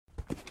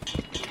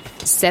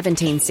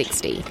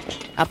1760.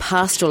 A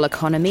pastoral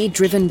economy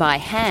driven by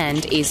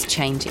hand is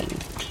changing.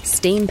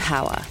 Steam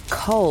power,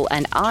 coal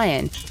and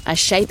iron are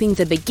shaping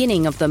the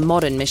beginning of the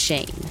modern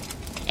machine.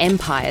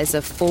 Empires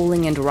are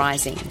falling and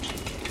rising.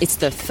 It's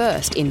the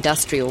first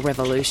industrial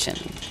revolution.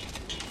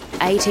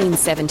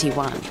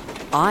 1871.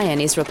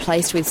 Iron is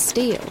replaced with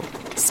steel.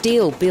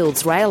 Steel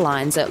builds rail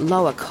lines at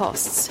lower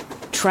costs.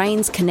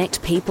 Trains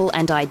connect people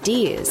and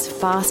ideas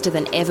faster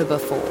than ever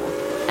before.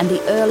 And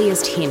the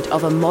earliest hint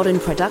of a modern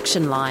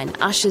production line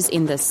ushers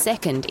in the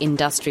second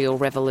industrial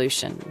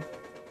revolution.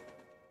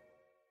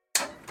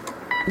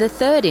 The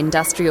third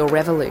industrial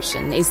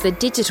revolution is the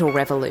digital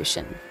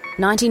revolution.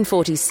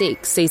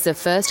 1946 sees the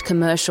first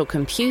commercial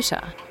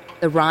computer,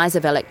 the rise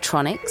of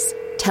electronics,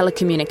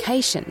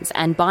 telecommunications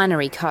and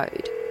binary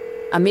code.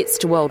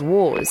 Amidst world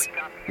wars,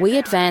 we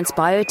advance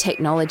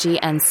biotechnology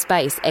and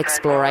space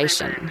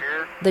exploration.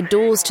 The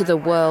doors to the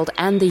world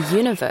and the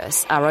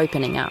universe are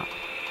opening up.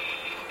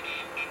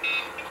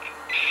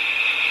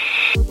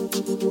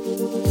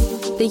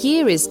 The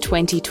year is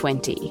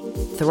 2020.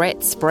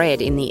 Threats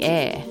spread in the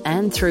air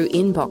and through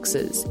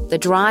inboxes. The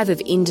drive of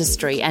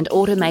industry and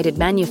automated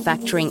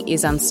manufacturing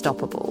is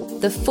unstoppable.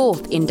 The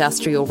fourth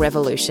industrial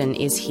revolution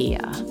is here.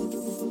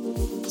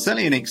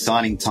 Certainly an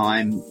exciting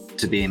time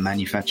to be in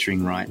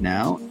manufacturing right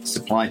now.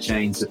 Supply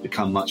chains have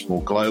become much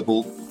more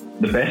global.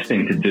 The best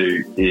thing to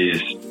do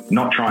is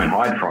not try and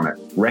hide from it.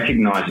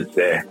 Recognise it's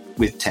there.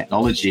 With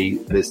technology,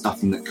 there's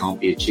nothing that can't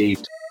be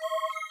achieved.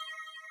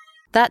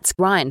 That's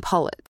Ryan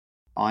Pollitt.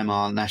 I'm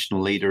our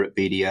national leader at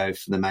BDO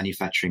for the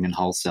manufacturing and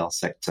wholesale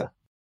sector.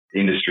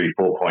 Industry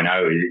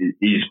 4.0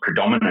 is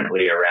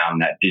predominantly around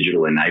that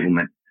digital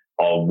enablement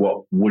of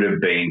what would have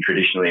been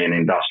traditionally an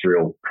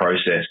industrial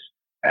process.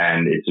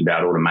 And it's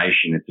about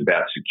automation, it's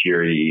about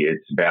security,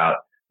 it's about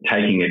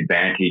taking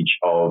advantage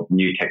of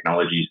new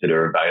technologies that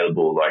are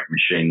available like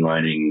machine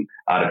learning,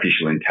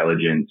 artificial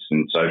intelligence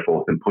and so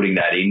forth, and putting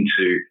that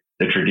into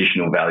the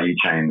traditional value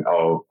chain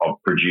of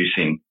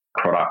producing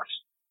products.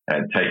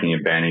 Taking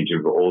advantage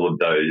of all of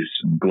those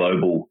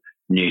global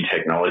new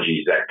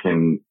technologies that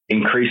can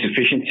increase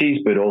efficiencies,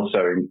 but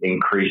also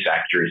increase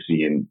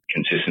accuracy and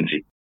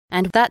consistency.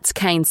 And that's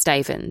Kane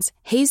Stavens.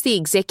 He's the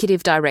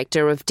Executive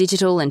Director of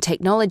Digital and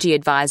Technology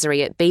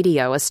Advisory at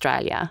BDO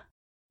Australia.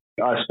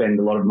 I spend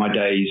a lot of my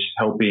days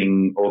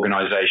helping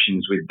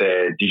organisations with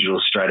their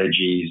digital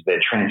strategies, their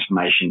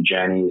transformation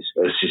journeys,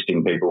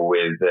 assisting people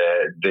with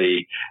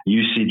the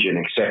usage and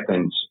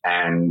acceptance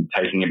and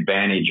taking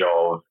advantage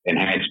of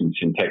enhancements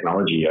in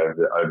technology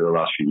over the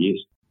last few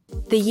years.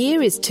 The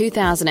year is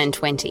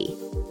 2020.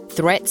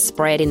 Threats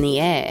spread in the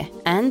air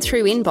and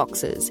through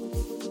inboxes.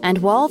 And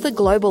while the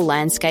global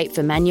landscape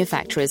for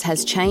manufacturers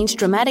has changed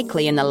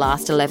dramatically in the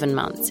last 11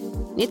 months,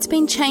 it's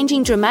been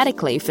changing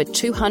dramatically for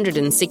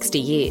 260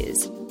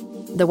 years.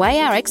 The way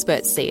our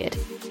experts see it,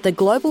 the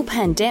global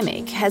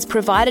pandemic has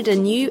provided a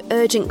new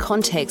urgent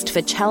context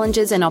for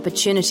challenges and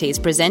opportunities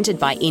presented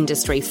by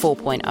Industry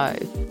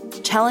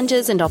 4.0.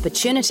 Challenges and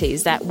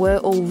opportunities that were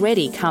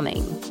already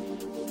coming.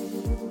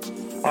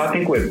 I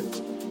think we're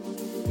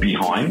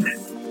behind,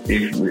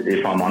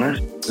 if I'm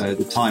honest. So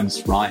the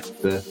time's right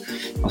for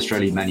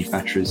Australian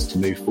manufacturers to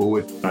move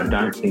forward. I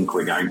don't think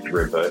we're going to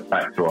revert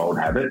back to old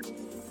habits.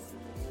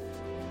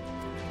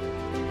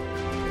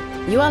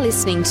 You are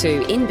listening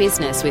to In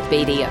Business with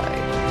BDO.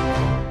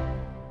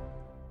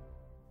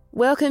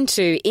 Welcome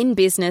to In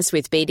Business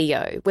with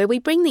BDO, where we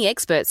bring the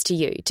experts to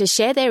you to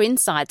share their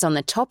insights on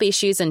the top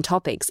issues and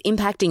topics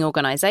impacting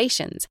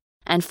organisations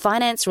and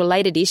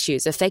finance-related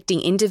issues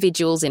affecting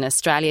individuals in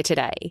Australia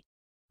today.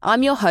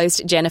 I'm your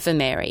host, Jennifer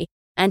Mary,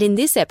 and in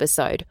this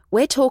episode,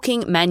 we're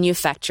talking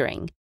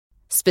manufacturing.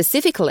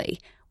 Specifically,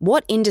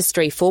 what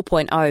Industry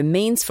 4.0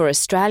 means for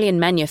Australian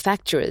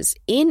manufacturers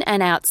in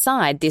and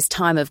outside this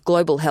time of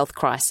global health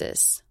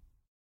crisis.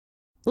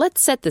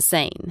 Let's set the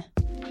scene.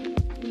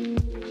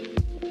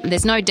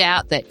 There's no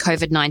doubt that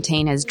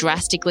COVID-19 has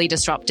drastically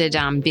disrupted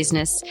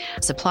business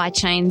supply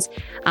chains.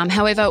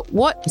 However,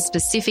 what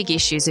specific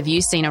issues have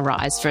you seen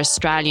arise for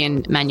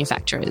Australian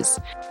manufacturers?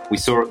 We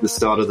saw at the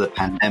start of the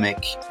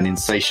pandemic an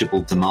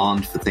insatiable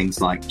demand for things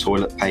like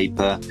toilet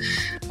paper,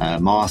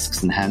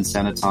 masks and hand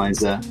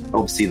sanitizer.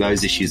 Obviously,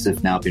 those issues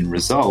have now been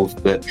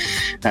resolved. But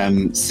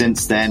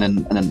since then,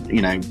 and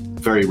you know,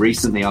 very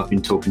recently, I've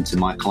been talking to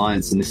my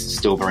clients, and this is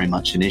still very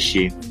much an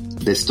issue.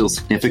 There's still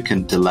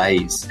significant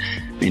delays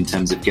in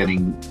terms of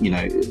getting,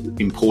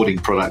 importing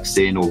products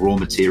in or raw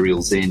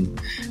materials in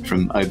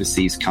from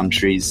overseas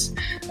countries.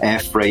 Air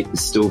freight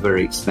is still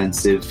very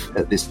expensive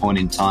at this point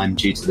in time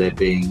due to there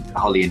being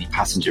hardly any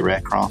passenger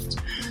aircraft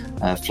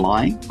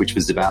flying, which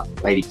was about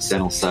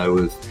 80% or so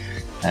of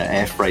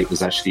air freight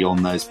was actually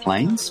on those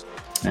planes.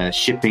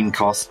 Shipping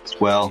costs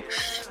as well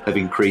have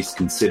increased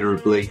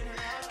considerably.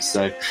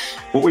 So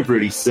what we've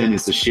really seen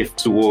is a shift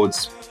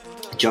towards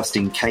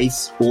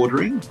just-in-case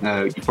ordering.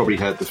 You've probably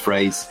heard the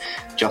phrase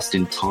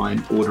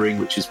just-in-time ordering,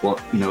 which is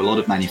what a lot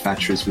of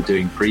manufacturers were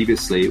doing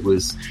previously. It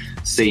was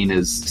seen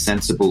as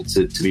sensible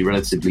to be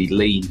relatively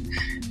lean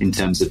in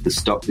terms of the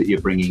stock that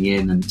you're bringing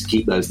in and to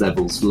keep those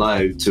levels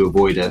low to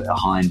avoid a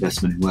high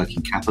investment in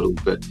working capital.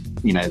 But,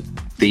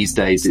 these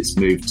days it's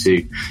moved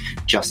to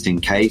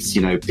just-in-case.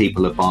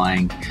 People are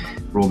buying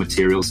raw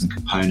materials and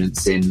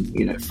components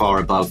in far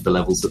above the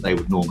levels that they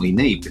would normally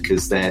need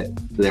because they're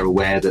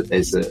aware that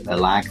there's a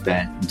lag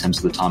there in terms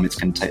of the time it's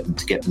going to take them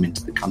to get them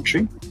into the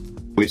country.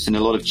 We've seen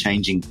a lot of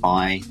changing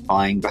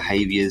buying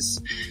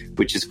behaviours,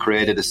 which has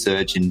created a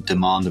surge in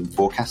demand and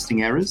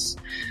forecasting errors.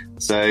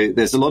 So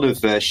there's a lot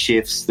of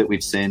shifts that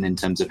we've seen in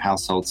terms of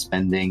household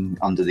spending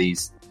under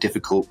these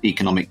difficult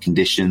economic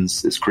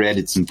conditions. It's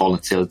created some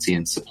volatility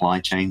in supply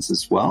chains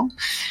as well.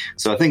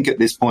 So I think at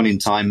this point in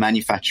time,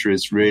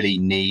 manufacturers really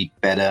need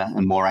better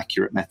and more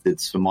accurate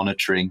methods for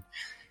monitoring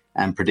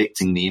and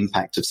predicting the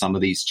impact of some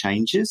of these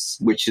changes,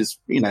 which is,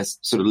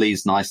 sort of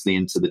leads nicely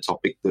into the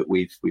topic that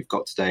we've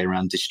got today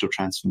around digital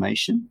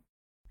transformation.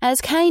 As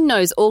Kane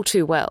knows all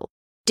too well,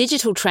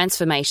 digital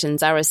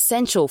transformations are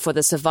essential for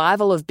the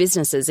survival of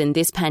businesses in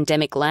this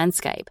pandemic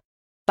landscape.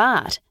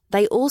 But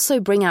they also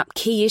bring up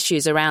key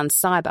issues around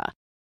cyber,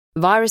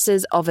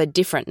 viruses of a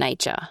different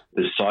nature.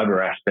 The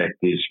cyber aspect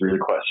is really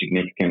quite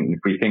significant. If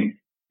we think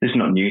this is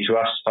not new to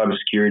us,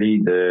 cybersecurity,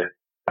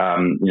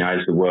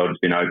 as the world's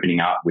been opening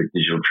up with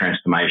digital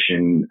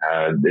transformation,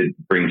 it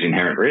brings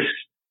inherent risks.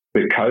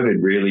 But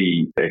COVID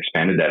really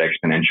expanded that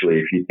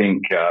exponentially. If you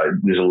think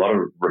there's a lot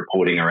of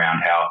reporting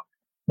around how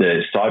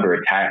the cyber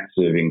attacks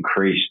have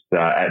increased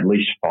at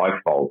least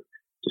fivefold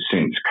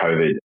since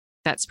COVID.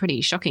 That's pretty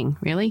shocking,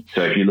 really.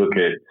 So if you look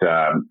at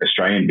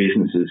Australian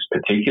businesses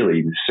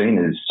particularly, they're seen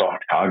as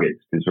soft targets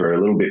because we're a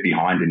little bit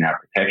behind in our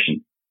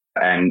protection.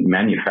 And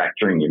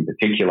manufacturing in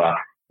particular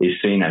is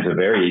seen as a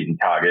very easy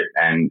target.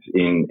 And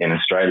in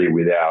Australia,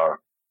 with our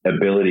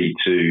ability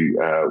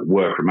to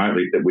work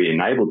remotely that we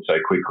enabled so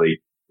quickly,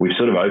 we've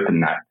sort of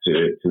opened that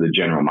to the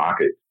general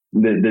market.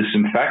 There's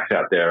some facts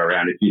out there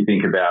around, if you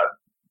think about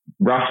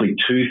roughly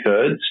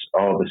 2/3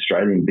 of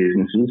Australian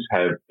businesses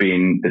have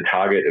been the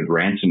target of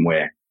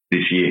ransomware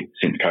this year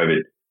since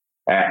COVID.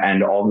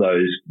 And of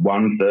those,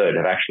 1/3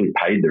 have actually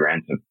paid the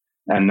ransom.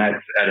 And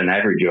that's at an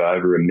average of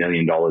over $1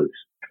 million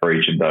for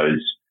each of those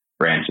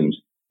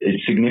ransoms.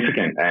 It's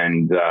significant.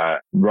 And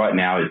right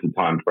now is the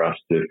time for us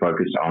to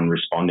focus on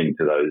responding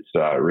to those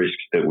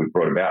risks that we've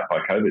brought about by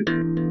COVID.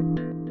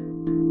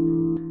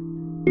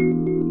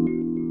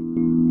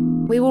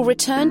 We will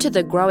return to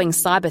the growing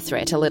cyber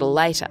threat a little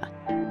later.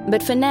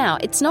 But for now,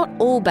 it's not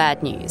all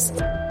bad news.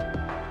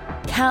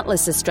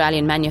 Countless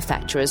Australian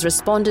manufacturers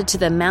responded to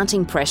the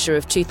mounting pressure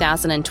of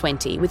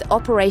 2020 with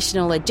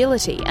operational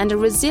agility and a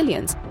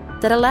resilience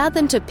that allowed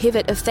them to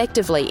pivot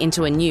effectively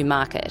into a new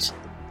market.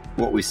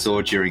 What we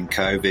saw during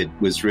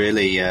COVID was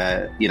really,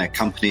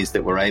 companies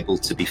that were able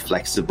to be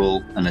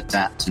flexible and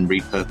adapt and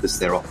repurpose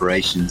their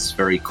operations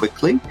very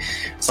quickly.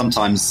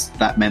 Sometimes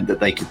that meant that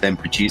they could then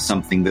produce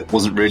something that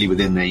wasn't really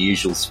within their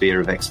usual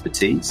sphere of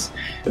expertise.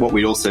 What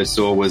we also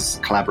saw was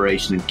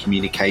collaboration and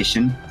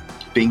communication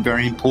being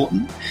very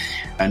important.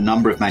 A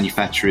number of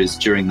manufacturers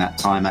during that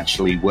time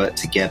actually worked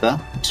together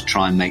to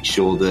try and make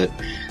sure that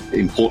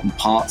important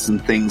parts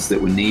and things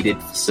that were needed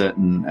for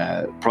certain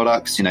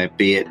products,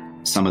 be it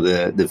some of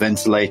the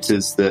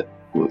ventilators that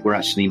were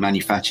actually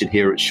manufactured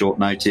here at short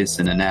notice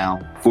and are now,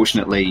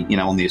 fortunately,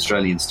 on the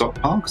Australian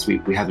stockpile because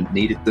we haven't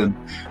needed them,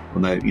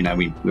 although, we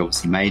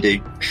obviously may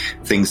do.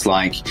 Things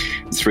like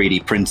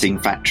 3D printing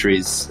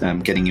factories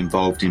getting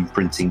involved in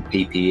printing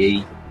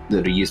PPE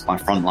that are used by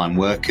frontline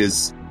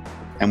workers.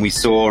 And we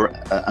saw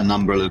a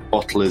number of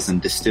bottlers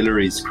and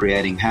distilleries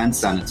creating hand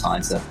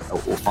sanitizer,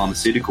 or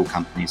pharmaceutical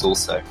companies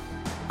also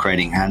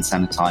creating hand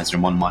sanitizer.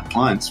 And one of my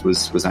clients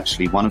was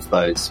actually one of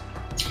those.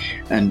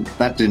 And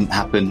that didn't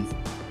happen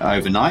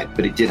overnight,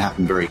 but it did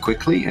happen very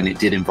quickly. And it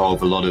did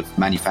involve a lot of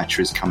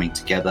manufacturers coming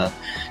together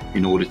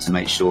in order to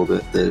make sure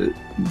that the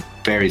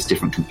various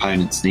different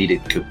components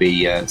needed could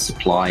be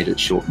supplied at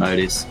short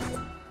notice.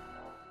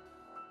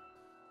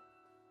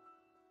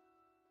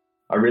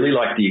 I really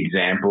like the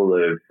example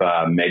of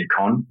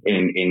Medcon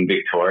in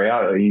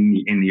Victoria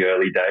in the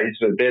early days.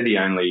 They're the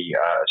only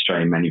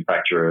Australian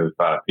manufacturer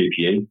of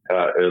PPE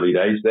early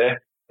days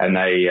there. And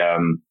they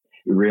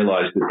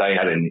realised that they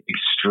had an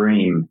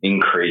extreme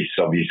increase,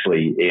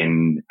 obviously,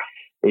 in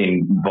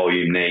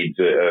volume needs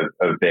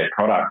of their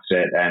product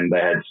set. And they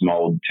had some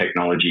old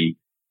technology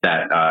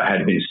that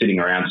had been sitting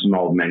around, some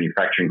old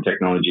manufacturing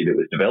technology that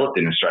was developed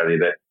in Australia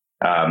that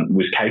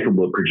was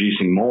capable of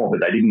producing more, but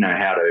they didn't know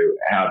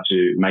how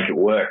to make it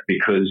work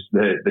because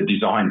the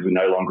designs were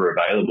no longer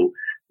available.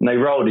 And they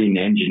rolled in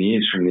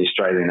engineers from the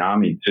Australian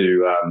Army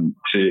to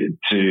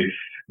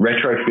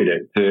retrofit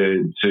it,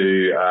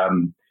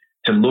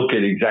 to look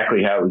at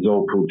exactly how it was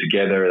all pulled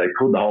together. They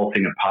pulled the whole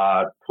thing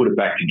apart, put it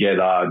back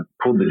together,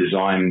 pulled the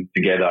design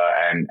together,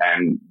 and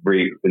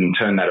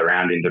turned that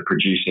around into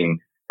producing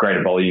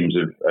greater volumes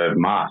of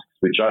masks,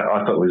 which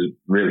I thought was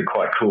really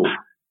quite cool.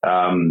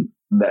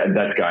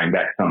 that's going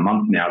back some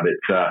months now.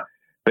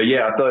 But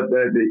yeah, I thought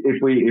that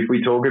if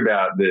we talk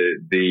about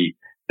the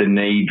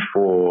need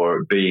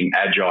for being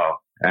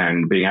agile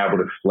and being able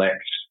to flex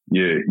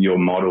your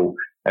model,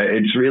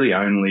 it's really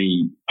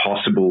only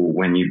possible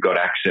when you've got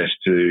access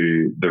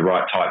to the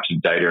right types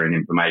of data and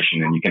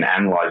information, and you can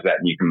analyze that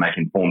and you can make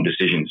informed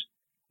decisions.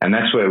 And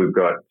that's where we've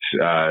got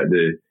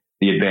the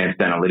advanced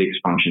analytics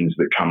functions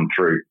that come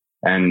through.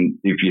 And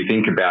if you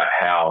think about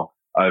how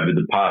over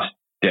the past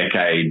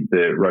decade,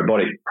 the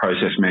robotic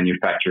process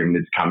manufacturing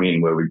that's come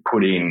in, where we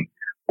put in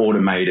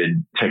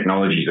automated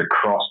technologies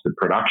across the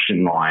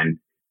production line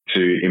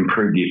to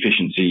improve the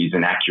efficiencies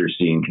and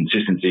accuracy and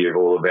consistency of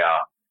all of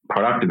our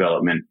product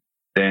development,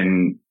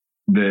 then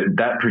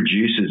that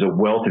produces a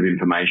wealth of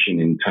information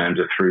in terms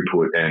of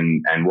throughput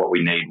and what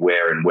we need,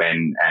 where and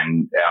when,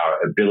 and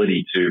our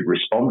ability to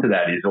respond to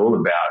that is all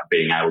about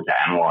being able to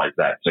analyze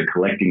that. So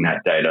collecting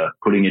that data,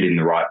 putting it in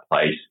the right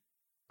place,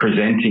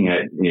 presenting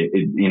it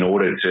in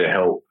order to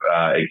help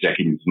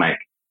executives make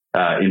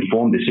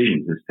informed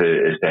decisions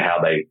as to how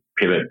they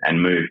pivot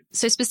and move.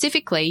 So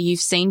specifically, you've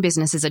seen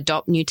businesses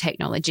adopt new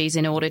technologies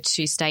in order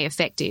to stay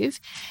effective.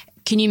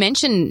 Can you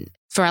mention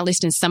for our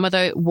listeners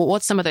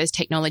what some of those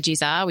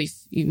technologies are?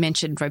 You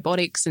mentioned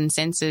robotics and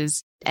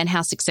sensors, and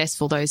how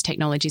successful those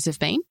technologies have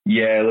been.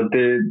 Yeah, look,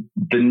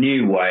 the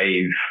new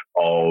wave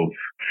of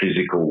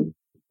physical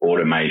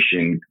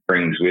automation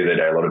brings with it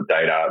a lot of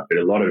data, but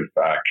a lot of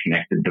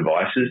connected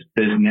devices.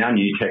 There's now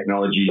new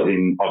technologies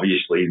in,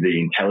 obviously, the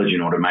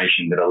intelligent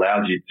automation that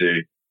allows you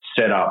to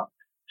set up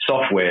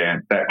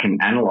software that can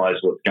analyze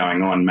what's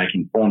going on, make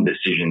informed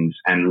decisions,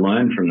 and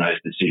learn from those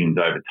decisions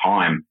over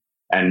time,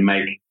 and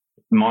make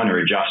minor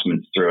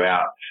adjustments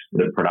throughout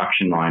the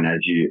production line as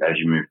you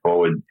move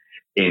forward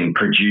in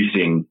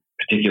producing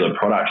particular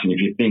products. And if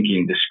you think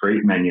in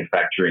discrete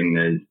manufacturing,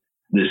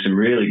 there's some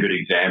really good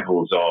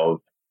examples of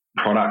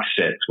product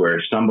sets where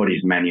if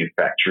somebody's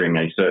manufacturing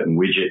a certain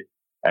widget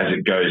as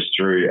it goes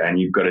through, and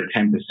you've got a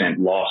 10%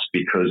 loss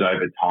because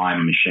over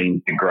time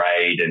machines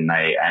degrade and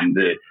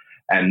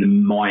the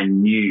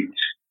minute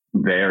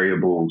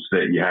variables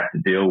that you have to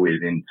deal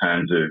with in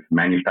terms of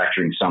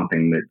manufacturing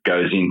something that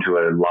goes into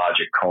a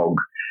larger cog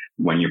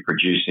when you're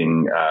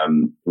producing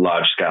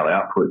large-scale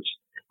outputs.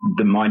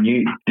 The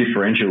minute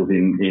differentials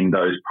in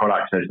those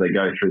products as they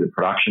go through the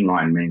production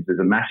line means there's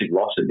a massive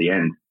loss at the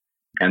end.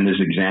 And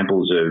there's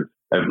examples of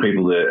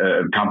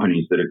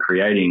companies that are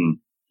creating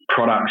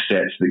product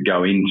sets that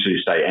go into,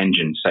 say,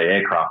 engines, say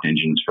aircraft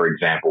engines, for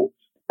example.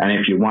 And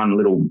if you're one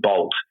little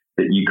bolt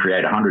that you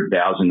create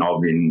 100,000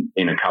 of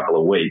in a couple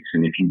of weeks,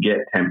 and if you get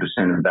 10%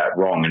 of that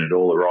wrong and it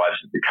all arrives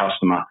at the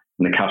customer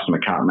and the customer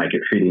can't make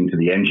it fit into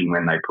the engine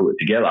when they pull it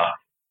together,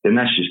 then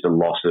that's just a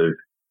loss of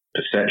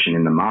perception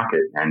in the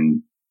market.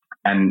 And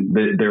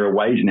there are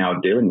ways now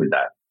of dealing with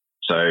that.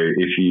 So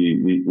if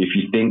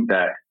you think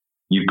that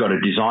you've got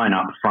a design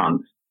up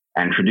front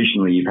and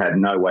traditionally you've had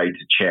no way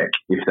to check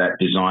if that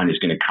design is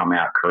going to come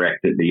out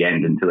correct at the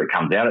end until it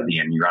comes out at the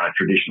end, you run a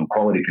traditional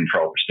quality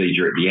control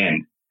procedure at the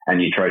end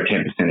and you throw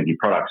 10% of your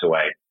products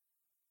away.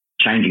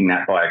 Changing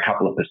that by a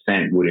couple of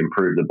percent would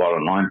improve the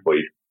bottom line for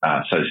you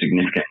so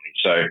significantly.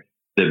 So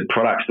the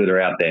products that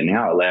are out there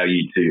now allow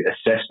you to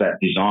assess that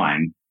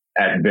design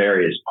at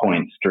various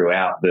points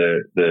throughout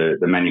the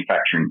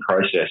manufacturing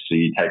process. So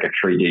you take a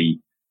 3D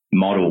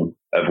model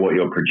of what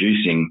you're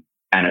producing,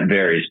 and at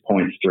various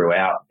points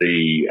throughout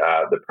the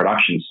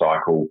production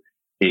cycle,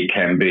 it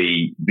can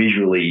be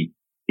visually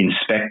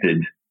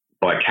inspected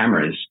by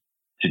cameras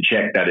to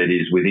check that it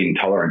is within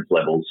tolerance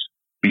levels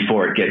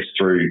before it gets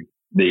through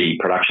the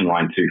production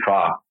line too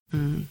far.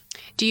 Mm.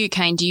 Do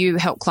you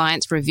help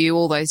clients review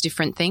all those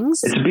different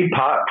things? It's a big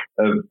part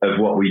of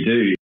what we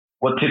do.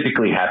 What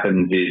typically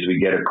happens is we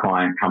get a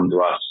client come to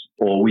us,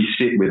 or we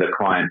sit with a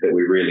client that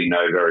we really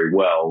know very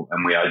well,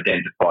 and we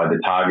identify the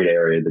target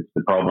area that's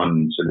the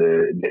problem. So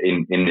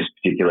in this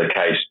particular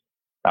case,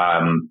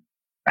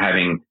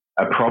 having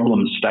a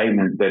problem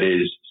statement that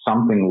is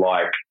something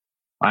like,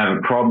 I have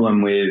a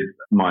problem with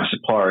my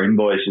supplier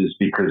invoices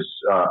because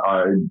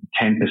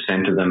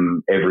 10% of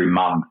them every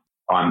month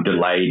I'm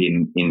delayed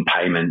in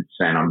payments,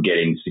 and I'm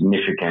getting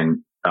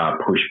significant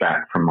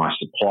pushback from my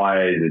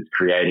suppliers. It's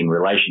creating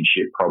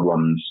relationship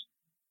problems,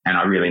 and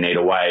I really need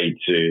a way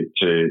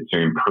to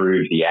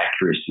improve the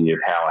accuracy of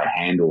how I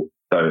handle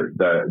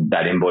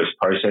that invoice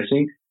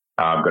processing.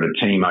 I've got a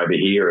team over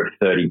here of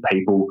 30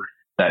 people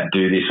that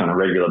do this on a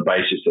regular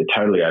basis. They're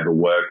totally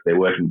overworked. They're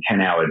working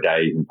 10-hour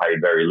days and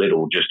paid very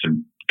little just to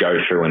go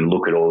through and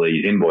look at all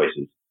these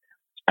invoices.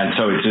 And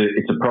so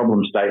it's a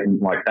problem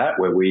statement like that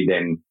where we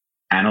then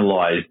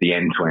analyze the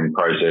end-to-end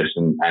process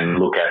and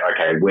look at,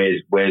 okay,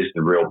 where's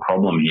the real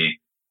problem here?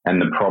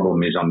 And the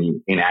problem is on the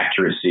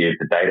inaccuracy of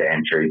the data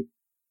entry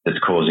that's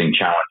causing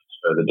challenges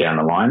further down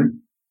the line.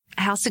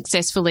 How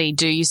successfully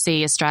do you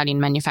see Australian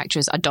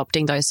manufacturers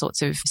adopting those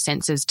sorts of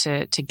sensors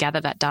to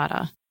gather that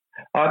data?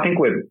 I think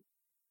we're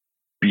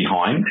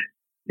behind,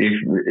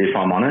 if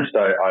I'm honest.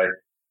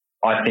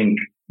 I think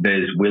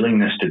there's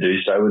willingness to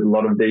do so with a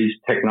lot of these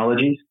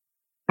technologies,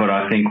 but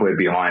I think we're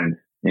behind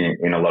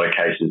in a lot of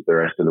cases the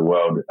rest of the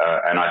world.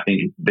 And I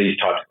think these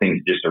types of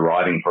things are just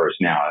arriving for us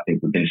now. I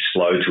think we've been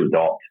slow to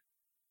adopt.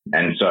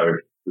 And so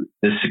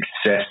the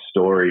success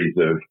stories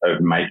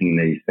of making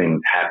these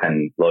things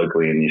happen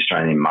locally in the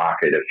Australian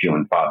market are few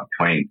and far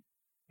between.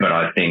 But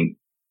I think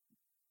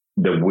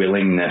the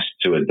willingness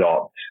to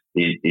adopt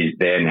is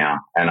there now.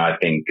 And I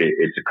think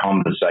it's a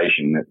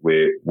conversation that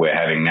we're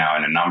having now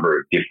in a number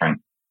of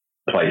different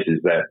places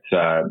that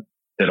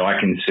I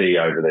can see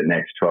over the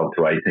next 12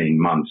 to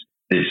 18 months,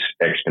 this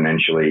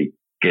exponentially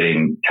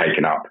getting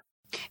taken up.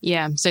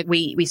 Yeah, so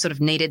we sort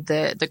of needed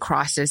the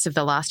crisis of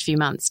the last few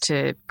months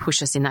to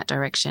push us in that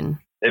direction.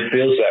 It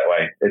feels that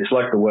way. It's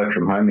like the work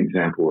from home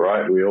example,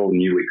 right? We all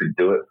knew we could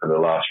do it for the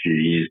last few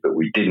years, but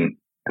we didn't.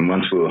 And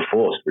once we were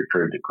forced, we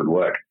proved it could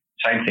work.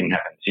 Same thing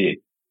happens here.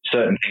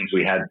 Certain things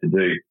we had to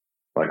do,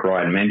 like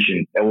Ryan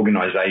mentioned,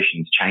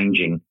 organizations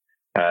changing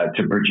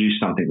to produce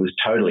something that was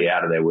totally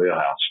out of their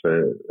wheelhouse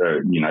for,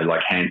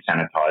 like hand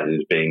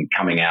sanitizers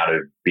coming out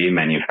of beer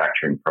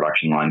manufacturing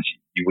production lines.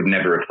 You would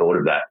never have thought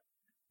of that.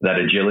 That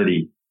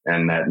agility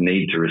and that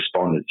need to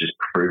respond has just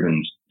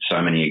proven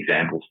so many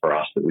examples for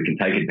us that we can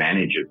take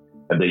advantage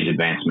of these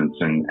advancements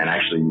and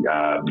actually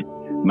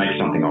make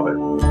something of it.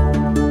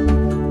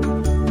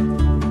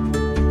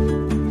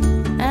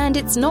 And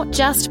it's not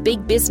just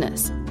big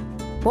business.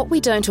 What we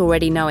don't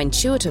already know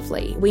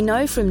intuitively, we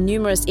know from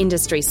numerous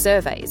industry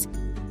surveys.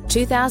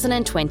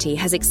 2020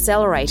 has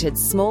accelerated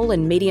small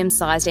and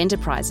medium-sized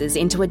enterprises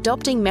into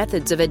adopting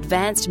methods of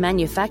advanced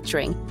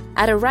manufacturing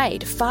at a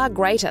rate far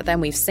greater than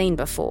we've seen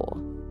before.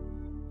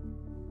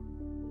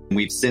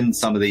 We've seen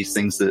some of these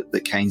things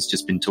that Kane's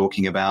just been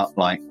talking about,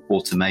 like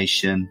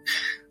automation,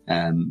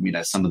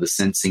 some of the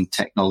sensing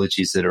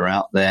technologies that are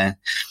out there,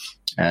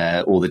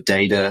 or the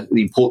data,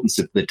 the importance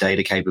of the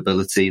data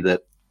capability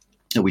that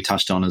we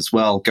touched on as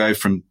well, go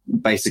from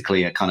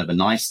basically a kind of a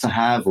nice to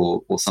have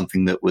or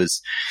something that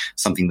was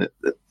something that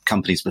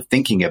companies were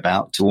thinking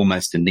about to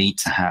almost a need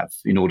to have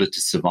in order to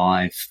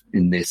survive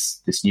in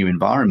this new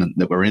environment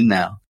that we're in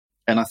now.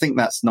 And I think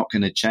that's not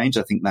going to change.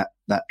 I think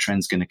that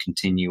trend's going to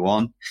continue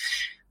on.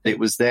 It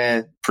was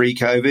there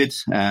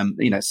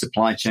pre-COVID.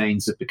 Supply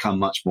chains have become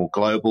much more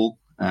global.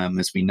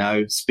 As we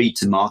know, speed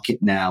to market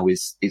now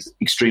is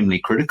extremely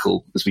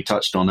critical. As we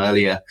touched on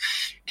earlier,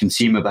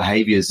 consumer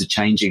behaviors are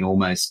changing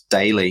almost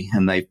daily,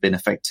 and they've been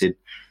affected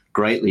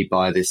greatly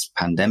by this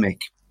pandemic.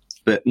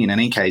 But in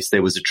any case,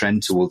 there was a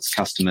trend towards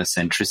customer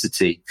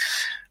centricity,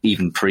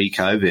 even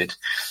pre-COVID,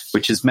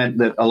 which has meant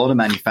that a lot of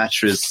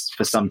manufacturers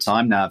for some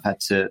time now have had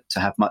to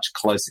have much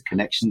closer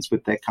connections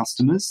with their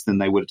customers than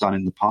they would have done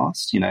in the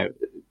past.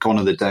 Gone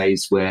are the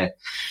days where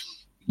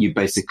you're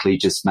basically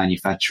just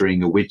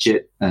manufacturing a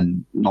widget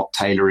and not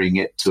tailoring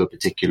it to a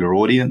particular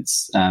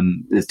audience.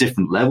 There's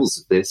different levels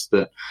of this,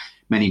 but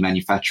many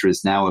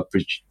manufacturers now are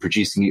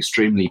producing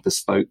extremely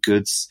bespoke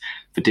goods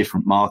for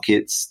different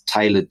markets,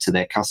 tailored to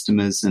their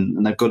customers,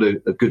 and they've got a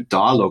good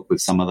dialogue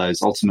with some of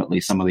those, ultimately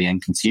some of the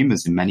end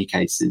consumers in many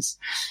cases.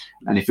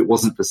 And if it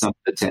wasn't for some of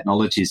the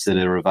technologies that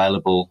are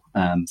available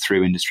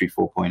through Industry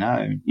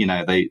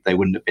 4.0, they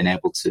wouldn't have been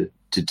able to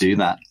do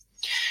that.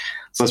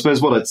 So I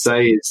suppose what I'd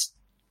say is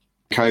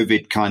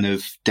COVID kind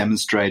of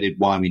demonstrated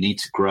why we need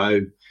to grow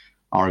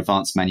our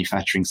advanced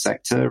manufacturing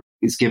sector.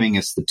 It's giving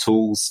us the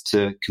tools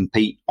to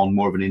compete on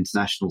more of an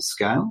international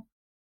scale.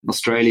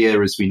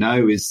 Australia, as we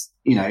know, is,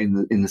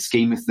 in the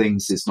scheme of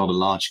things, is not a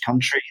large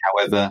country.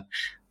 However,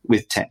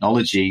 with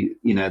technology,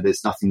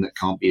 there's nothing that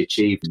can't be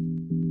achieved.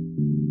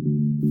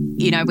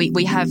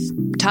 We have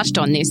touched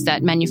on this,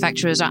 that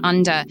manufacturers are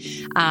under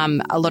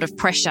a lot of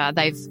pressure.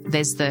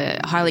 There's the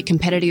highly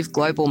competitive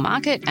global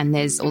market, and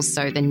there's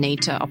also the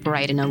need to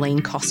operate in a lean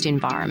cost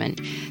environment.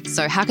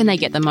 So how can they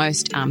get the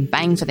most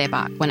bang for their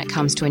buck when it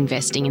comes to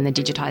investing in the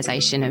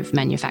digitisation of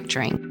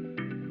manufacturing?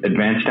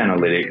 Advanced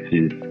analytics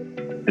is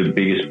the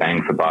biggest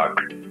bang for buck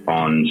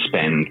on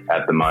spend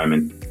at the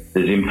moment.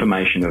 There's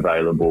information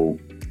available.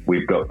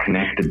 We've got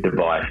connected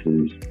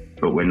devices,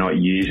 but we're not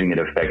using it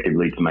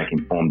effectively to make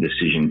informed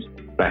decisions.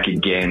 Back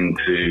again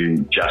to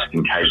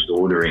just-in-case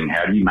ordering,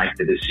 how do you make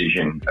the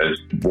decision as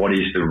what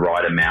is the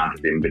right amount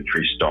of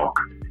inventory stock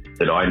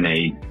that I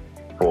need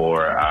for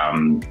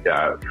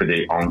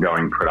the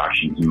ongoing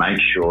production to make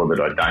sure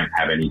that I don't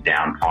have any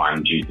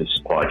downtime due to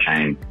supply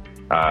chain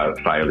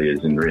failures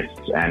and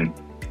risks. And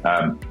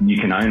you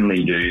can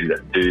only do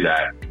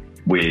that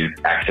with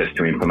access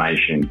to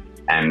information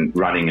and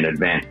running an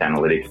advanced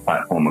analytics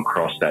platform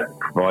across that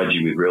provides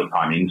you with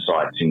real-time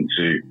insights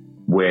into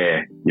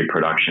where your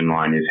production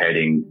line is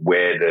heading,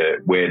 where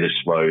the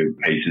slow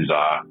pieces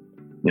are,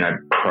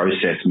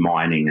 process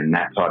mining and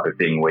that type of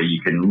thing, where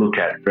you can look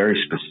at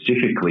very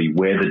specifically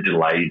where the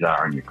delays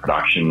are in your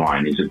production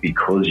line. Is it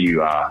because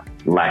you are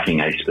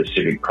lacking a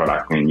specific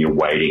product and you're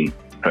waiting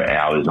for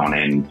hours on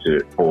end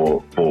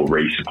for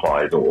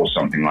resupplies or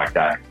something like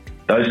that?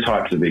 Those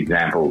types of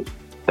examples,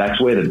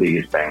 that's where the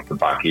biggest bang for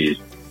buck is.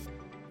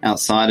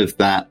 Outside of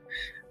that,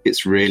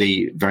 it's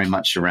really very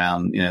much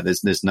around,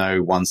 there's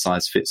no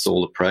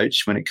one-size-fits-all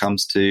approach when it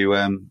comes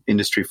to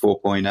Industry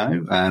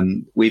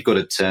 4.0. We've got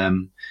a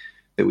term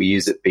that we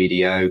use at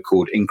BDO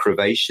called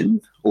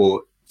Incrovation,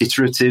 or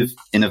iterative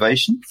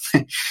innovation,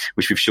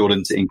 which we've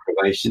shortened to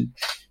Incrovation,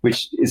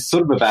 which is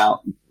sort of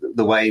about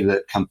the way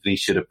that companies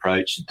should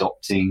approach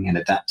adopting and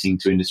adapting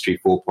to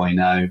Industry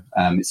 4.0.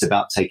 It's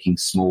about taking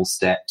small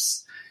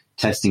steps,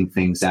 testing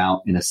things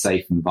out in a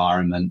safe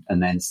environment,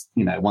 and then,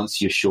 once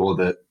you're sure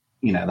that,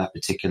 that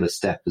particular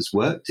step has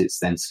worked, it's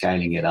then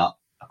scaling it up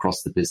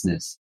across the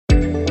business.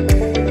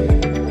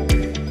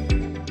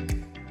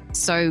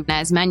 So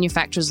as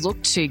manufacturers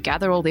look to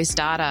gather all this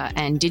data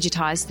and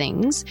digitize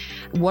things,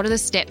 what are the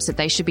steps that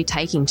they should be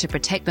taking to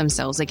protect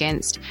themselves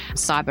against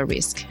cyber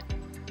risk?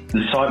 The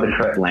cyber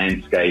threat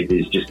landscape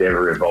is just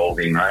ever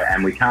evolving, right?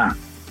 And we can't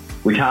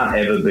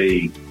ever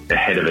be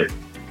ahead of it,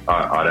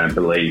 I don't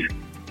believe.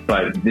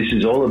 But this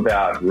is all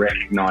about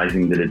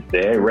recognizing that it's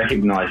there,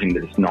 recognizing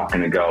that it's not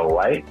going to go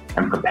away,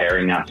 and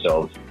preparing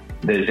ourselves.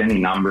 There's any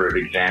number of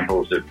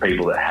examples of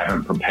people that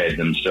haven't prepared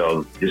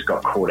themselves, just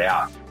got caught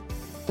out.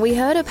 We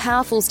heard a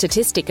powerful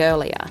statistic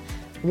earlier.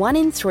 1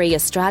 in 3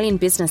 Australian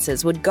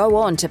businesses would go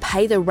on to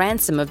pay the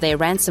ransom of their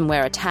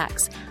ransomware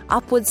attacks,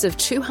 upwards of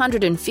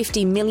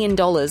 $250 million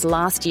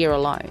last year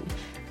alone.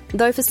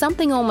 Though for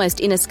something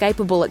almost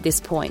inescapable at this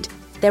point,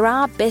 there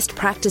are best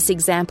practice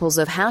examples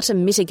of how to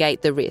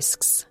mitigate the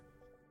risks.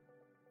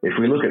 If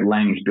we look at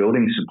Lang's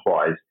Building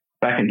Supplies,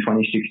 back in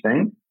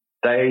 2016,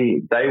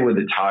 they were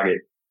the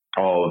target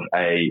of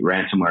a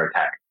ransomware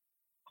attack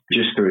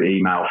just through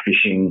email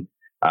phishing.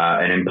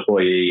 An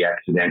employee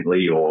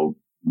accidentally or,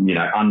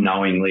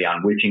 unknowingly,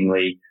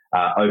 unwittingly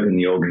opened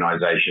the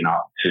organisation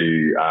up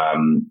to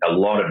a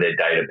lot of their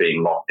data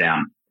being locked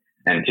down.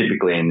 And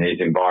typically in these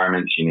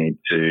environments, you need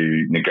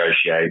to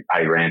negotiate,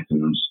 pay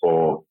ransoms,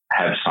 or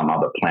have some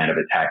other plan of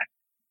attack.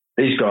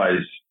 These guys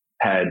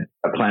had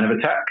a plan of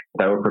attack.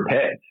 They were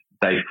prepared.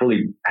 They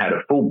fully had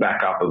a full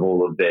backup of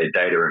all of their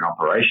data and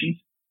operations.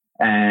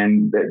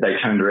 And they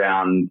turned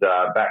around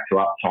back to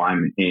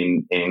uptime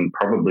in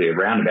probably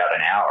around about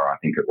an hour, I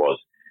think it was.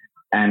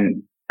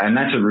 And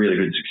that's a really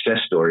good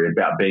success story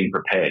about being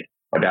prepared,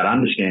 about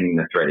understanding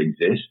the threat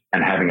exists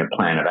and having a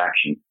plan of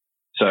action.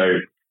 So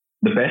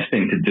the best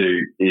thing to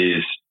do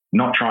is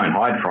not try and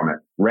hide from it.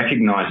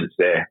 Recognize it's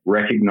there.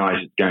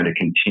 Recognize it's going to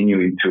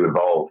continue to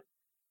evolve.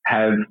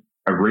 Have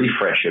a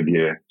refresh of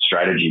your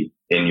strategy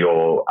in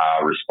your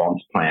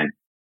response plan.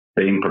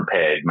 Being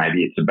prepared.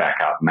 Maybe it's a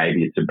backup.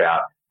 Maybe it's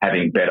about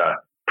having better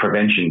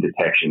prevention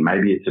detection.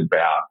 Maybe it's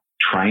about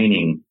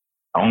training,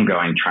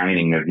 ongoing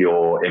training of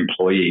your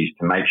employees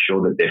to make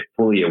sure that they're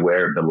fully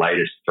aware of the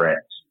latest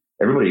threats.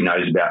 Everybody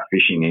knows about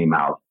phishing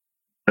emails,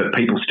 but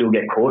people still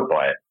get caught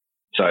by it.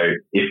 So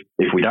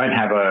if we don't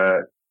have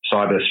a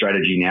cyber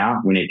strategy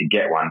now, we need to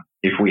get one.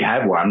 If we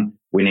have one,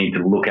 we need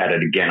to look at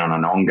it again on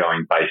an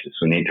ongoing basis.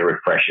 We need to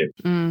refresh it.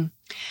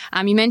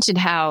 You mentioned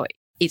how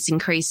it's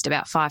increased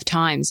about 5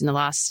 times in the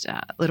last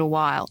little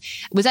while.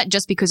 Was that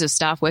just because of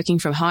staff working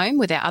from home?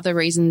 Were there other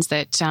reasons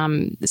that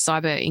the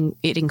cyber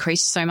it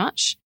increased so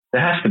much?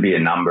 There has to be a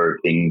number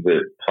of things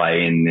that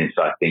play in this,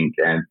 I think.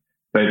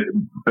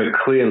 But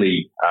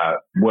clearly,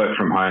 work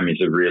from home is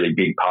a really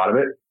big part of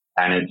it,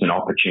 and it's an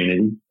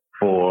opportunity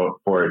for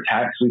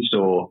attacks. We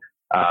saw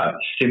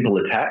simple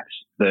attacks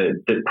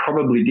that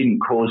probably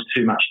didn't cause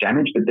too much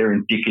damage, but they're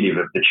indicative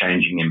of the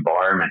changing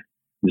environment.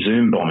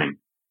 Zoom bombing.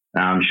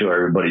 I'm sure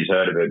everybody's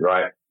heard of it,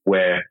 right?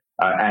 Where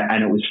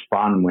and it was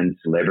fun when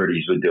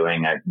celebrities were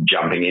doing it,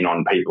 jumping in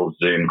on people's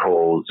Zoom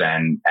calls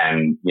and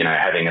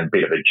having a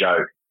bit of a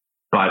joke.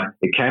 But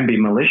it can be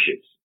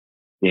malicious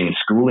in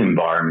school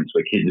environments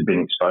where kids have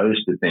been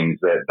exposed to things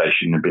that they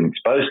shouldn't have been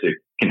exposed to. It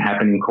can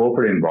happen in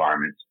corporate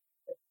environments.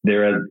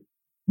 There are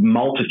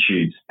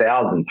multitudes,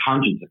 thousands,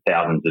 hundreds of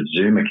thousands of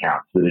Zoom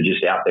accounts that are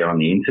just out there on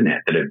the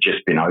internet that have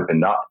just been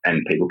opened up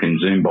and people can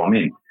Zoom bomb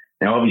in.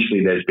 Now,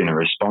 obviously, there's been a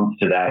response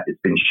to that.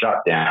 It's been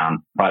shut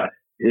down, but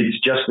it's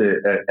just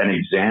an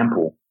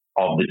example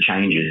of the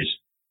changes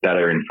that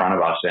are in front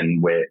of us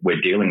and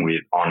we're dealing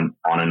with on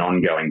an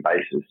ongoing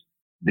basis.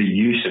 The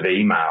use of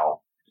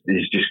email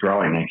is just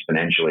growing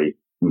exponentially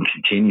and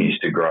continues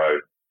to grow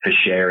for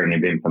sharing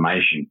of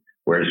information,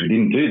 whereas we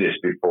didn't do this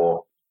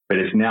before, but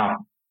it's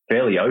now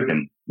fairly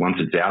open once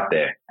it's out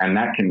there, and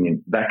that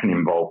can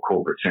involve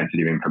corporate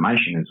sensitive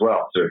information as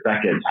well. So if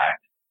that gets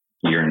hacked,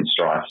 you're in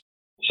strife.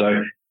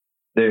 So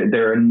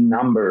there are a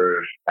number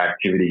of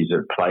activities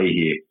at play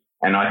here,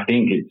 and I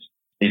think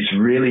it's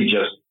really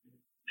just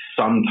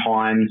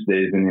sometimes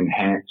there's an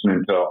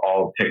enhancement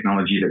of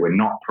technology that we're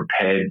not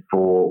prepared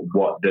for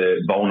what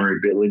the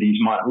vulnerabilities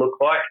might look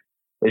like.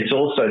 It's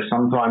also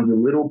sometimes a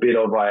little bit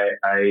of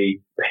a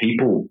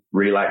people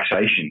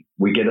relaxation.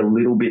 We get a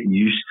little bit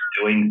used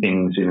to doing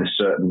things in a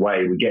certain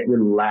way. We get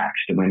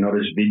relaxed and we're not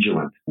as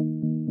vigilant.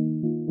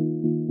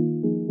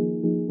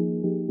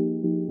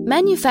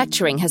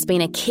 Manufacturing has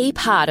been a key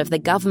part of the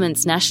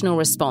government's national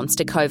response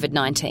to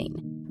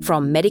COVID-19,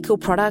 from medical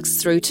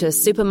products through to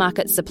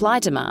supermarket supply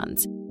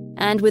demands.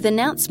 And with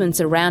announcements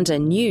around a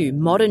new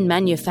modern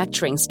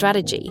manufacturing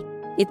strategy,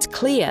 it's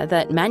clear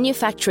that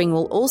manufacturing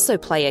will also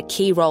play a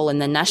key role in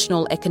the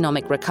National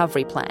Economic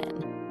Recovery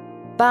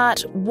Plan.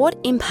 But what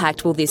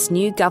impact will this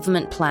new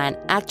government plan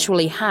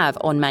actually have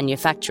on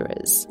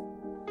manufacturers?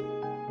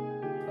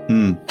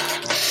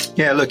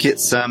 Yeah, look,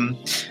 it's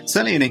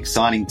certainly an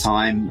exciting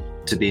time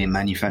to be in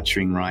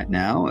manufacturing right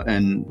now,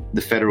 and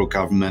the federal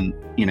government,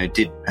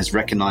 has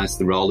recognised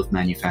the role of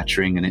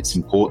manufacturing and its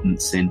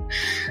importance in,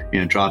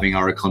 driving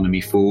our economy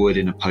forward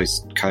in a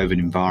post-COVID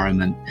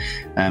environment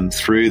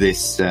through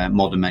this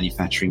modern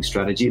manufacturing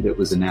strategy that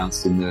was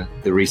announced in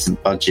the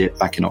recent budget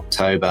back in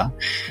October.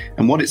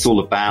 And what it's all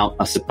about,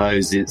 I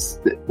suppose, is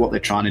that what they're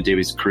trying to do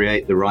is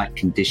create the right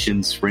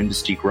conditions for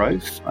industry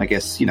growth. I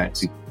guess,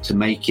 to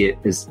make it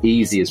as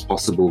easy as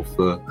possible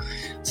for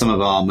some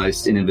of our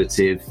most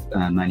innovative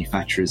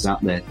manufacturers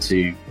out there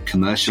to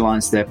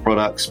commercialize their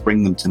products,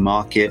 bring them to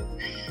market.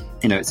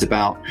 It's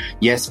about,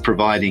 yes,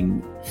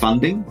 providing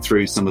funding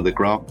through some of the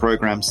grant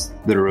programs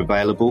that are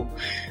available.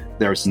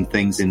 There are some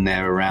things in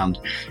there around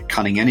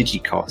cutting energy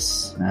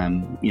costs.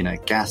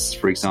 Gas,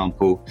 for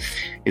example,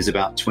 is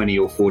about 20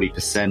 to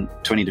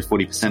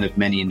 40% of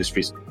many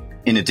industries.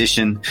 In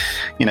addition,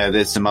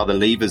 there's some other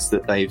levers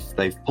that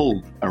they've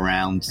pulled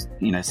around,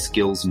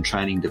 skills and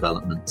training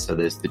development. So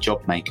there's the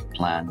Job Maker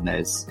Plan,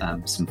 there's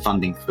some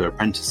funding for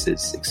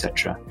apprentices,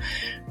 etc.,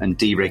 and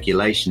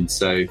deregulation.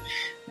 So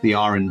the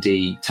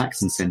R&D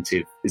tax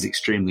incentive is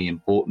extremely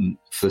important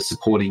for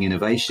supporting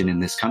innovation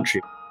in this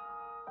country.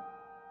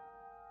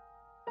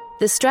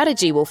 The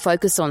strategy will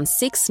focus on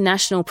 6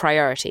 national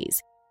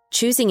priorities,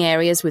 choosing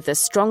areas with the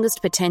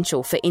strongest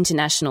potential for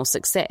international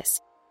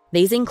success.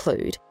 These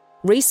include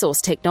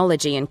resource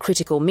technology and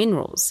critical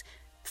minerals,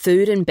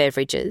 food and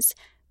beverages,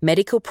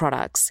 medical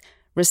products,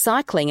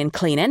 recycling and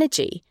clean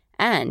energy,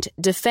 and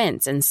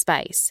defence and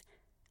space.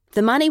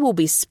 The money will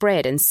be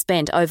spread and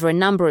spent over a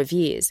number of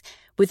years,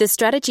 with the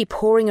strategy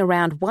pouring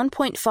around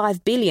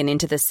 $1.5 billion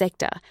into the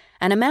sector,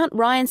 an amount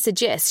Ryan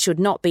suggests should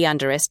not be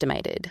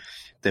underestimated.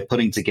 They're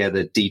putting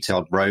together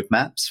detailed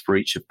roadmaps for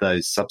each of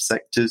those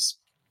subsectors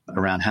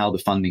around how the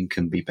funding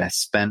can be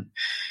best spent.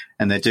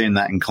 And they're doing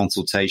that in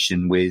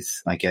consultation with,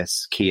 I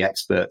guess, key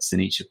experts in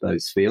each of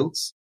those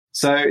fields.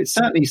 So it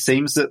certainly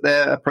seems that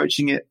they're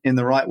approaching it in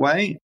the right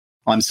way.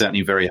 I'm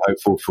certainly very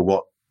hopeful for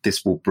what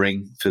this will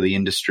bring for the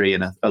industry,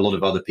 and a lot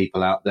of other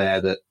people out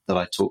there that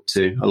I talk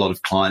to. A lot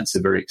of clients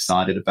are very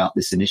excited about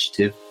this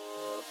initiative.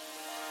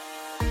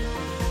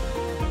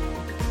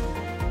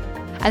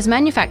 As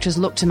manufacturers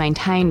look to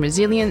maintain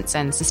resilience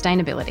and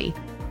sustainability,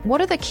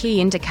 what are the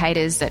key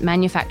indicators that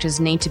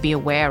manufacturers need to be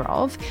aware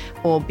of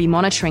or be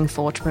monitoring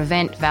for to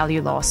prevent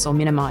value loss or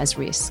minimise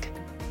risk?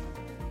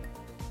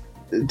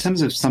 In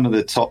terms of some of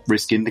the top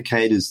risk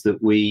indicators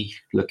that we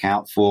look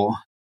out for,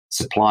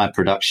 supplier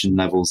production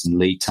levels and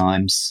lead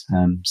times.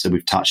 So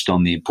we've touched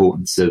on the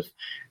importance of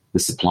the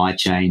supply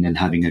chain and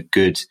having a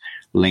good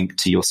link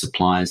to your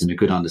suppliers and a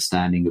good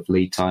understanding of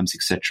lead times,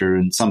 etc.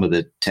 And some of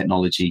the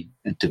technology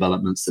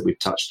developments that we've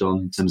touched on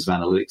in terms of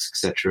analytics,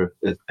 etc.,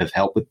 have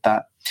helped with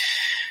that.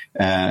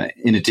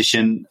 In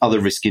addition, other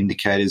risk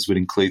indicators would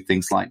include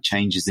things like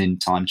changes in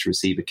time to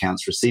receive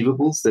accounts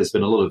receivables. There's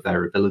been a lot of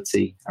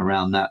variability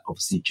around that,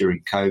 obviously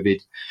during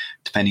COVID,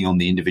 depending on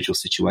the individual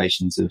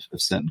situations of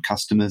certain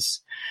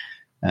customers.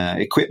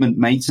 Equipment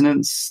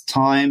maintenance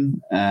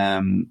time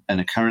and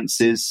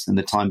occurrences and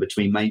the time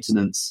between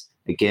maintenance,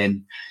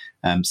 again,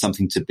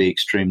 something to be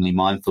extremely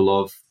mindful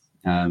of.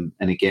 And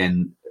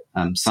again,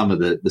 some of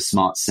the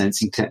smart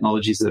sensing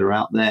technologies that are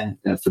out there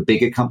for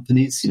bigger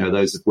companies,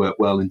 those have worked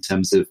well in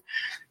terms of,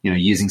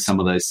 using some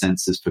of those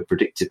sensors for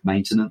predictive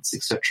maintenance,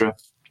 etc.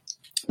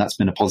 That's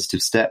been a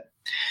positive step.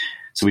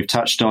 So we've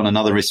touched on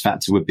another risk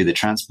factor would be the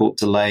transport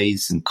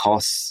delays and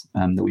costs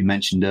that we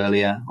mentioned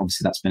earlier.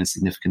 Obviously, that's been a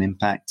significant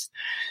impact.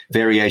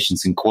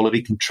 Variations in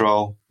quality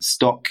control,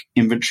 stock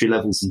inventory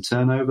levels and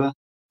turnover,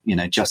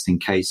 just in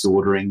case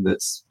ordering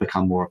that's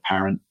become more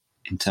apparent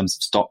in terms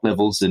of stock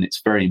levels. And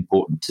it's very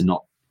important to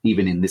not,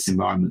 even in this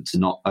environment, to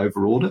not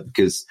overorder,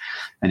 because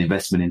an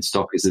investment in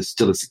stock is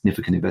still a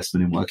significant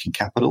investment in working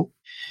capital.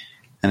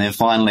 And then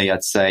finally,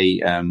 I'd say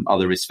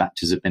other risk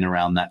factors have been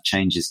around that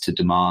changes to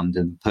demand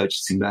and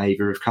purchasing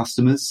behavior of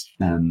customers,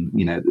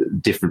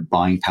 different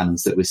buying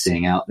patterns that we're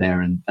seeing out there.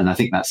 And I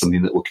think that's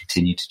something that will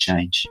continue to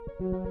change.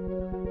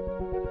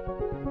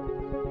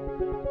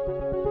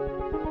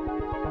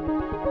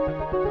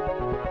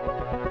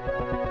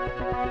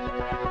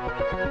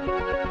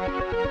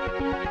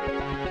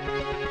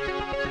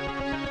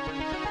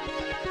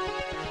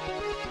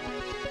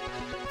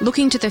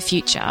 Looking to the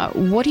future,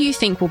 what do you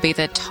think will be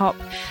the top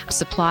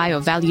supply or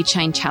value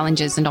chain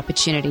challenges and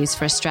opportunities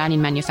for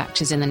Australian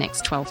manufacturers in the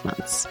next 12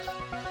 months?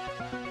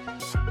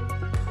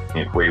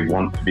 If we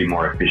want to be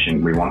more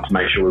efficient, we want to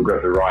make sure we've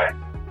got the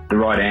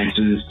right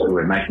answers,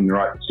 we're making the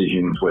right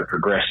decisions, we're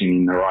progressing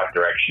in the right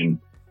direction.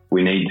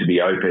 We need to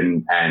be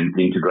open and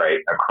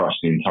integrate across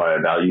the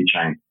entire value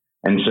chain.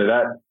 And so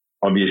that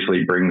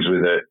obviously brings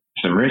with it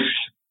some risks.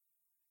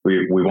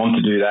 We want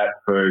to do that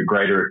for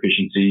greater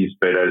efficiencies,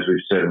 but as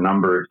we've said a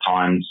number of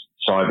times,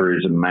 cyber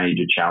is a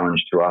major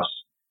challenge to us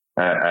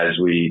as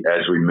we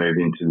move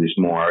into this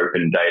more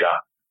open data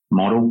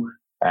model,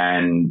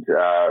 and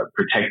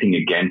protecting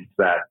against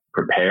that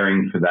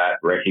preparing for that,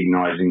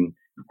 recognizing,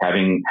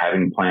 having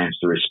plans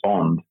to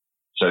respond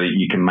so that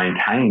you can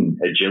maintain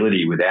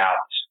agility without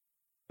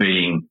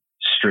being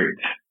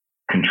strict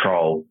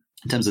control.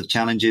 In terms of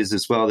challenges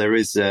as well, there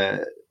is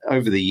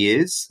over the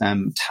years,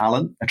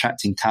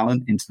 attracting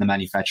talent into the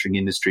manufacturing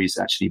industry has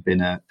actually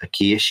been a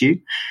key issue.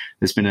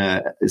 There's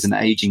an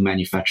aging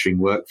manufacturing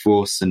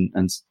workforce and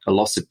a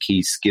loss of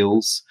key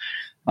skills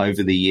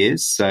over the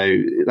years. So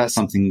that's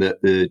something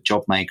that the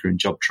job maker and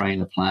job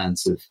trainer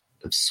plans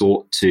have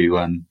sought to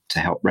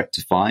help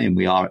rectify. And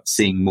we are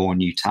seeing more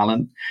new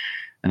talent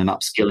and an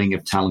upskilling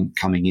of talent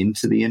coming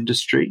into the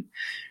industry.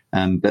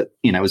 But,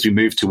 as we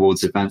move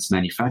towards advanced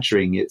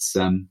manufacturing, it's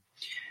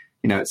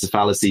a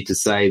fallacy to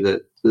say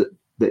that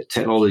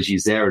technology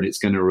is there and it's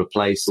going to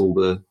replace all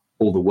the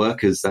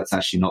workers. That's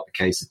actually not the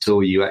case at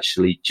all. You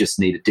actually just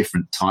need a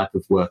different type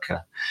of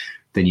worker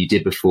than you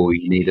did before.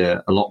 You need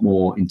a lot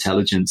more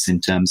intelligence in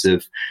terms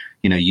of,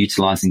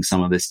 utilizing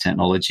some of this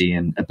technology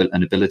and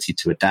an ability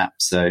to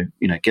adapt. So,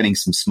 getting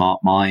some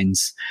smart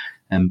minds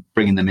and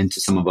bringing them into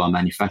some of our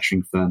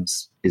manufacturing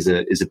firms is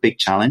a big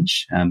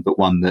challenge, but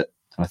one that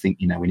I think,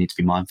 we need to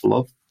be mindful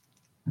of.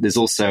 There's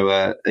also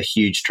a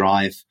huge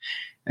drive,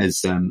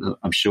 as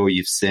I'm sure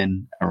you've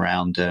seen,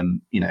 around,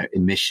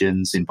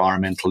 emissions,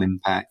 environmental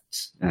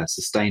impact,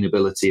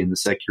 sustainability in the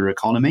circular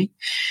economy.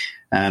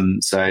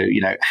 So,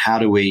 how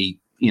do we,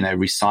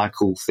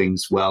 recycle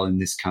things well in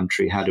this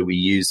country? How do we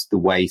use the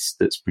waste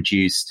that's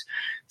produced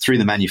through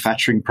the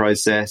manufacturing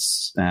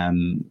process,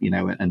 and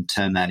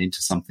turn that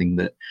into something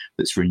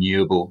that's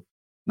renewable?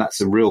 That's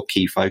a real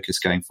key focus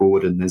going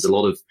forward. And there's a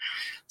lot of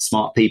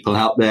smart people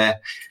out there,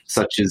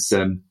 such as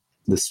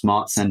the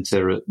Smart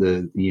Centre at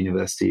the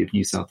University of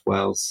New South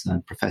Wales,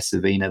 and Professor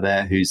Vina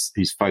there, who's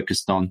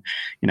focused on,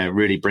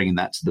 really bringing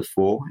that to the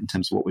fore in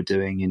terms of what we're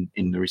doing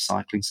in the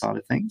recycling side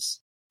of things.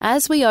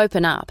 As we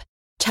open up,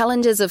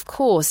 challenges, of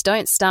course,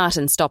 don't start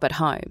and stop at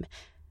home.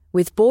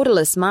 With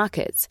borderless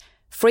markets,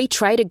 free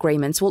trade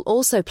agreements will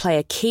also play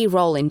a key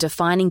role in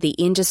defining the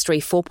Industry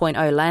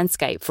 4.0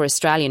 landscape for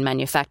Australian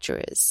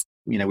manufacturers.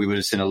 We would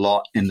have seen a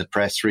lot in the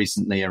press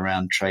recently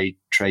around trade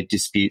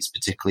disputes,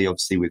 particularly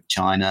obviously with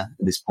China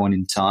at this point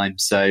in time.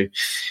 So,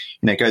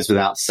 it goes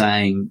without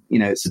saying,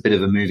 it's a bit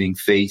of a moving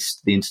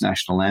feast, the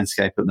international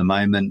landscape at the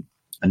moment.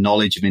 A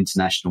knowledge of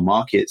international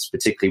markets,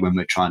 particularly when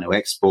we're trying to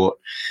export,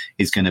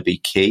 is going to be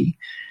key.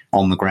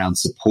 On the ground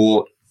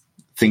support,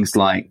 things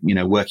like,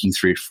 working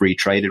through free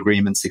trade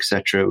agreements,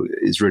 etc.,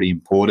 is really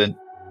important.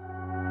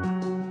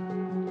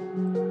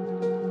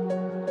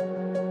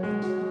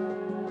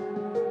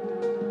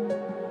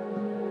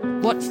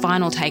 What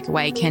final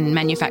takeaway can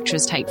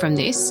manufacturers take from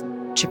this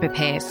to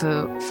prepare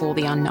for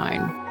the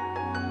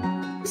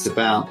unknown? It's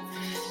about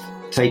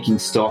taking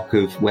stock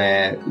of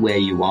where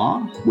you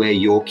are, where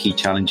your key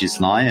challenges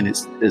lie. And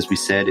it's, as we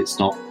said, it's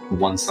not a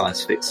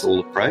one-size-fits-all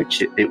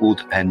approach. It will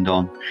depend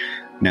on,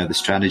 the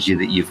strategy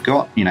that you've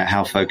got.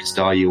 How focused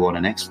are you on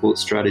an export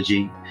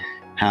strategy?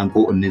 How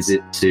important is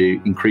it to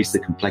increase the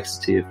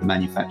complexity of the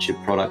manufactured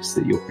products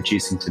that you're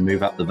producing to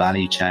move up the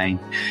value chain?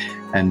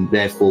 And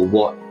therefore,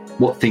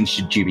 what things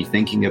should you be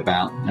thinking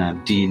about?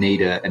 Do you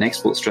need an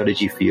export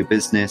strategy for your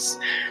business?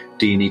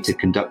 Do you need to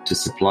conduct a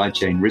supply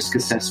chain risk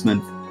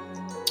assessment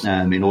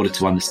in order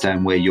to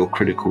understand where your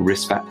critical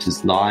risk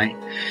factors lie?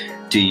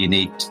 Do you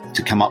need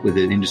to come up with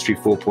an Industry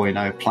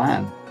 4.0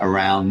 plan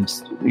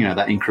around,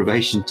 that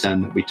incubation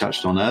term that we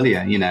touched on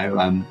earlier,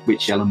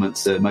 which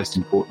elements are most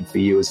important for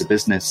you as a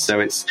business?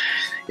 So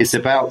it's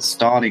about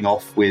starting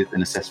off with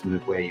an assessment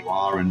of where you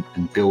are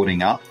and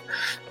building up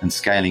and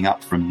scaling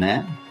up from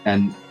there.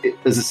 And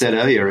as I said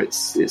earlier,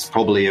 it's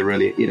probably a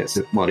really, it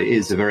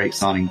is a very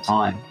exciting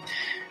time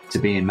to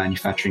be in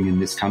manufacturing in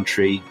this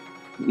country.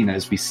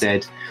 As we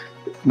said,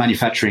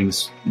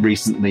 manufacturing's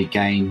recently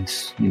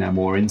gained,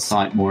 more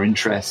insight, more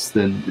interest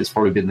than has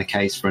probably been the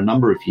case for a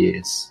number of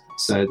years.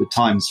 So the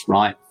time's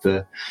right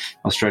for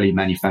Australian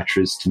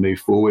manufacturers to move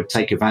forward,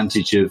 take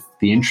advantage of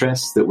the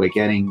interest that we're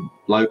getting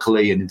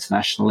locally and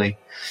internationally,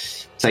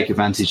 take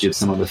advantage of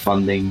some of the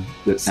funding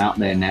that's out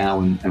there now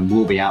and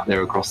will be out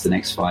there across the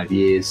next 5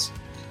 years,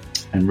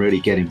 and really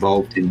get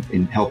involved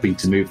in helping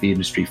to move the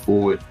industry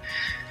forward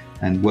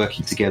and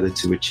working together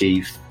to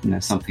achieve,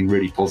 something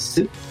really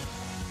positive.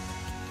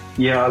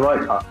 Yeah,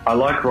 I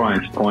like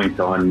Ryan's point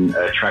on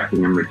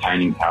attracting and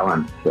retaining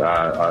talent.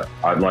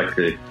 I'd like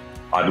to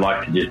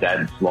just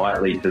add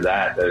slightly to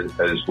that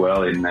as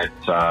well, in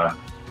that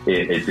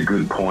it's a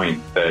good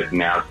point that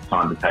now's the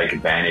time to take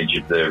advantage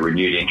of the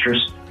renewed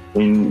interest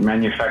in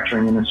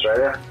manufacturing in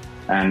Australia,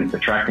 and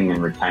attracting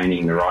and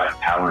retaining the right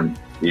talent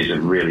is a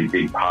really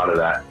big part of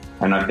that.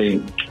 And I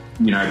think,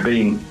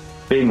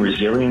 being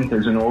resilient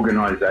as an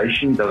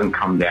organisation doesn't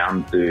come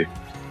down to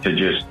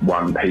just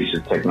one piece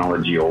of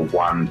technology or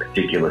one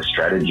particular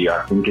strategy.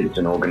 I think it's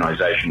an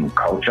organisational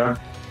culture.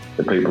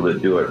 The people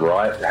that do it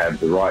right have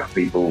the right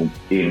people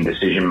in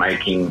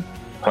decision-making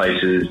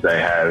places. They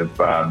have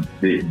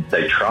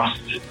they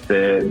trust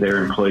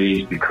their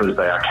employees because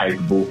they are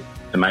capable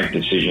to make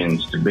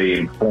decisions, to be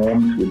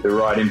informed with the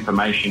right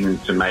information, and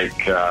to make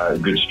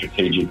good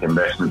strategic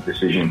investment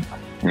decisions.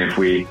 And if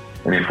we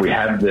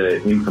have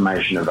the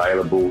information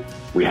available,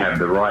 we have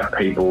the right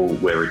people,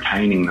 we're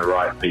retaining the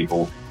right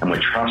people, and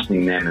we're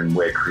trusting them, and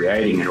we're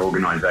creating an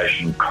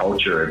organisational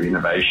culture of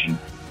innovation,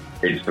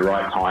 it's the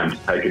right time to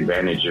take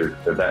advantage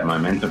of that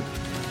momentum.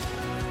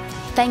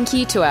 Thank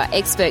you to our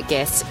expert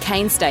guests,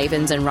 Kane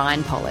Stavens and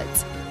Ryan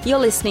Politz. You're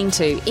listening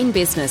to In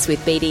Business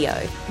with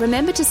BDO.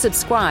 Remember to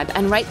subscribe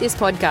and rate this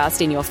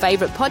podcast in your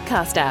favourite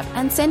podcast app,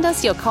 and send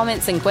us your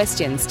comments and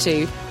questions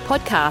to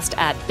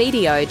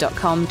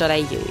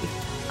podcast@bdo.com.au.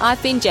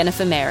 I've been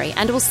Jennifer Mary,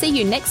 and we'll see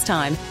you next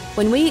time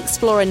when we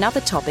explore another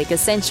topic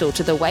essential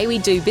to the way we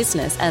do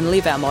business and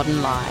live our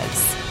modern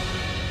lives.